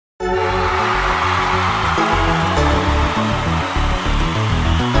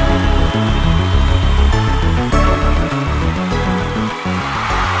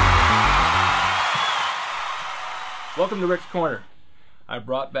Welcome to Rick's Corner. I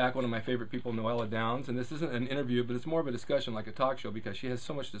brought back one of my favorite people, Noella Downs, and this isn't an interview, but it's more of a discussion, like a talk show, because she has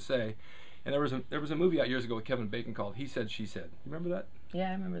so much to say. And there was a movie out years ago with Kevin Bacon called He Said, She Said. You remember that? Yeah,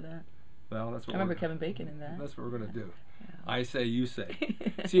 I remember that. Well, that's what I remember Kevin Bacon in that. That's what we're going to do. Yeah. I say, you say.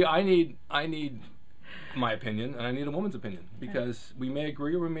 See, I need my opinion, and I need a woman's opinion, because we may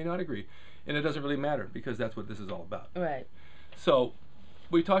agree or we may not agree. And it doesn't really matter, because that's what this is all about. Right. So,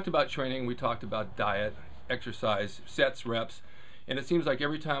 we talked about training, we talked about diet, exercise, sets, reps, and it seems like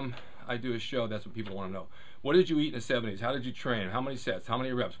every time I do a show, that's what people want to know. What did you eat in the 70s? How did you train? How many sets? How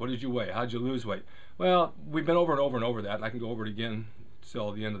many reps? What did you weigh? How did you lose weight? Well, we've been over and over and over that, and I can go over it again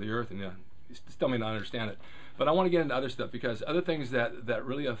till the end of the earth, and you still may not understand it. But I want to get into other stuff, because other things that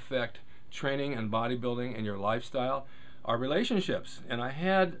really affect training and bodybuilding and your lifestyle are relationships. And I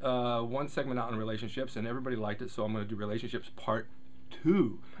had one segment out on relationships, and everybody liked it, so I'm going to do relationships part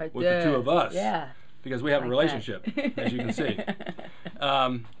 2 with the two of us. Yeah. Because we have a relationship, as you can see.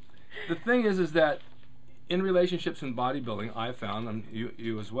 The thing is that in relationships and bodybuilding, I've found, and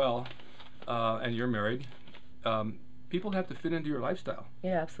you as well, and you're married, people have to fit into your lifestyle.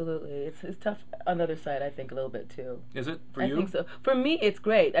 Yeah, absolutely. It's tough on the other side, I think, a little bit too. Is it for you? I think so. For me, it's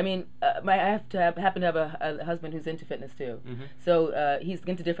great. I mean, I happen to have a husband who's into fitness too. Mm-hmm. So he's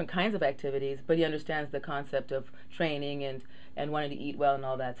into different kinds of activities, but he understands the concept of training and wanting to eat well and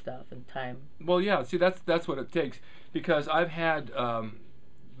all that stuff and time. Well, yeah. See, that's what it takes, because I've had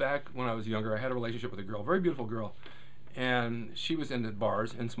back when I was younger, I had a relationship with a girl, very beautiful girl. And she was into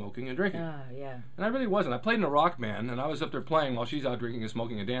bars and smoking and drinking. Yeah. And I really wasn't. I played in a rock band, and I was up there playing while she's out drinking and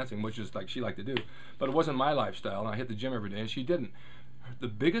smoking and dancing, which is like she liked to do. But it wasn't my lifestyle, and I hit the gym every day, and she didn't. The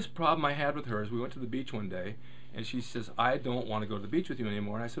biggest problem I had with her is we went to the beach one day, and she says, I don't want to go to the beach with you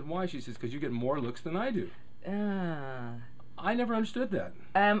anymore. And I said, why? She says, because you get more looks than I do. I never understood that.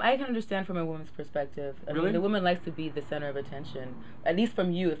 I can understand from a woman's perspective. I mean, the woman likes to be the center of attention, at least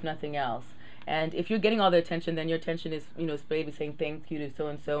from you, if nothing else. And if you're getting all the attention, then your attention is, maybe saying thank you to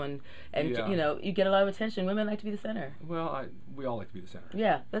so-and-so, and yeah. You get a lot of attention. Women like to be the center. Well, we all like to be the center.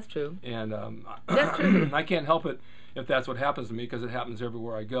 Yeah, that's true. And that's true. I can't help it if that's what happens to me, because it happens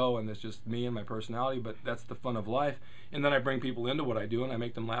everywhere I go, and it's just me and my personality, but that's the fun of life. And then I bring people into what I do, and I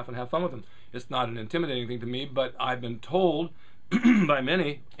make them laugh and have fun with them. It's not an intimidating thing to me, but I've been told by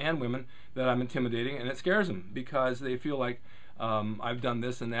many, and women, that I'm intimidating, and it scares them, because they feel like I've done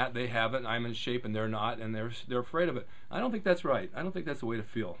this and that, they haven't, I'm in shape and they're not, and they're afraid of it. I don't think that's right. I don't think that's the way to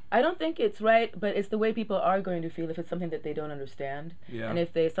feel. I don't think it's right, but it's the way people are going to feel if it's something that they don't understand, and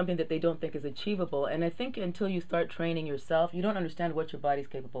if there's something that they don't think is achievable. And I think until you start training yourself, you don't understand what your body's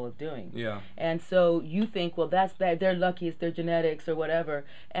capable of doing. Yeah. And so you think, well, that's that, they're lucky, it's their genetics or whatever,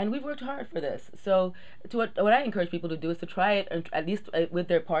 and we've worked hard for this. So what I encourage people to do is to try it, at least with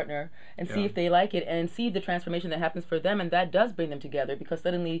their partner, and see if they like it, and see the transformation that happens for them, and that does bring them together, because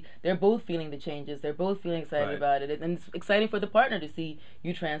suddenly they're both feeling the changes, they're both feeling excited about it, and it's exciting for the partner to see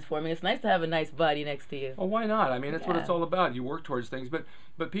you transforming. It's nice to have a nice body next to you. Well, why not? I mean, that's what it's all about. You work towards things,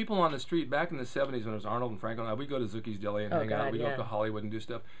 but people on the street back in the 70s, when it was Arnold and Franco and I, we go to Zucchi's Deli and hang out. We go up to Hollywood and do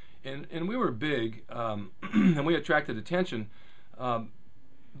stuff, and we were big, and we attracted attention, but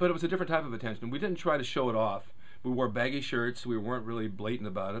it was a different type of attention. We didn't try to show it off. We wore baggy shirts. We weren't really blatant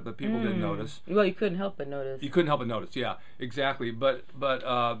about it, but people did notice. Well, you couldn't help but notice. You couldn't help but notice, yeah, exactly. But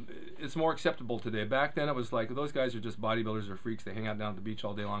it's more acceptable today. Back then, it was like, those guys are just bodybuilders or freaks. They hang out down at the beach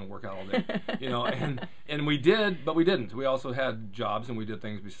all day long and work out all day, And we did, but we didn't. We also had jobs, and we did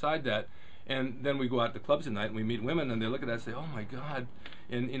things beside that. And then we go out to clubs at night, and we meet women, and they look at us and say, "Oh my God!"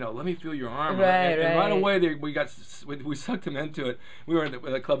 And let me feel your arm. And right away, we sucked them into it. We were at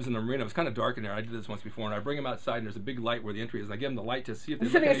the clubs in the marina. It was kind of dark in there. I did this once before, and I bring them outside, and there's a big light where the entry is. And I give them the light to see if they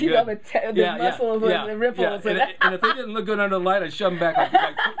look any good. All the muscles and the ripples. Yeah. And if they didn't look good under the light, I shove them back,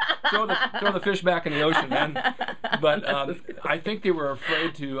 like throw the fish back in the ocean, man. But I think they were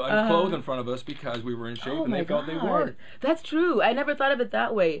afraid to unclothe in front of us because we were in shape, and they felt they weren't. That's true. I never thought of it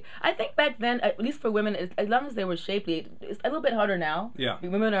that way. I think back then, at least for women, as long as they were shapely, it's a little bit harder now. Yeah.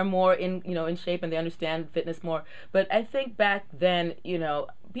 Women are more in shape, and they understand fitness more. But I think back then,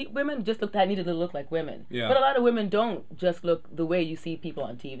 women just needed to look like women. Yeah. But a lot of women don't just look the way you see people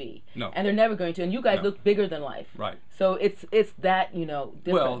on TV. No. And they're never going to. And you guys look bigger than life. Right. So it's that, difference.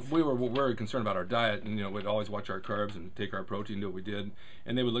 Well, we were very concerned about our diet, and we'd always watch our carbs and take our protein, do what we did.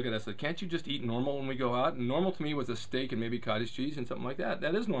 And they would look at us like, can't you just eat normal when we go out? And normal to me was a steak and maybe cottage cheese and something like that.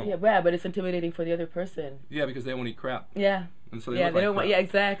 That is normal. Yeah, but it's intimidating for the other person. Yeah, because they won't eat crap. Yeah. And so they don't want. Yeah,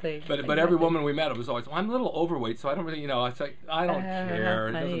 exactly. But every woman we met, it was always, well, I'm a little overweight, so I don't really, it's like, I don't care.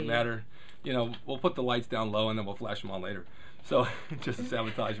 It doesn't matter. We'll put the lights down low and then we'll flash them on later. So just to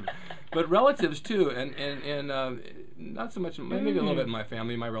sabotage me. But relatives too, and not so much, maybe a little bit in my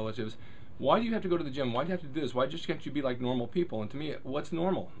family, my relatives. Why do you have to go to the gym? Why do you have to do this? Why just can't you be like normal people? And to me, what's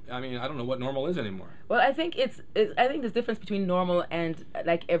normal? I mean, I don't know what normal is anymore. Well, I think I think there's a difference between normal and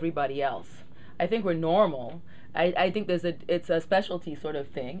like everybody else. I think we're normal. I think it's a specialty sort of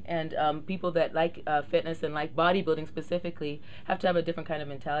thing, and people that like fitness and like bodybuilding specifically have to have a different kind of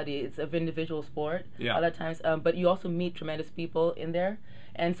mentality. It's an individual sport a lot of times, but you also meet tremendous people in there,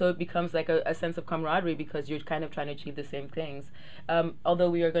 and so it becomes like a sense of camaraderie because you're kind of trying to achieve the same things. Although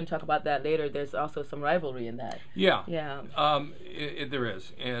we are going to talk about that later, there's also some rivalry in that. Yeah. Yeah. There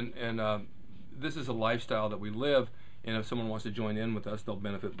is, and this is a lifestyle that we live. And if someone wants to join in with us, they'll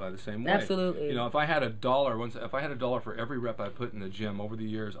benefit by the same way. Absolutely. You know, if I had $1 for every rep I put in the gym over the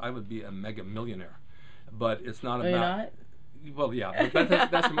years, I would be a mega millionaire. But it's not about. You're not? Well, yeah, but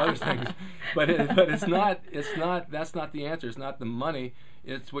that's some other things. But it's not. That's not the answer. It's not the money.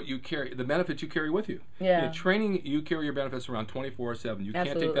 It's what you carry, the benefits you carry with you. Yeah. You know, training, you carry your benefits around 24/7. You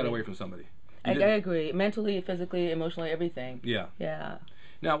can't take that away from somebody. I agree. Mentally, physically, emotionally, everything. Yeah. Yeah.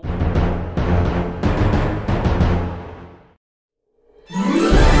 Now.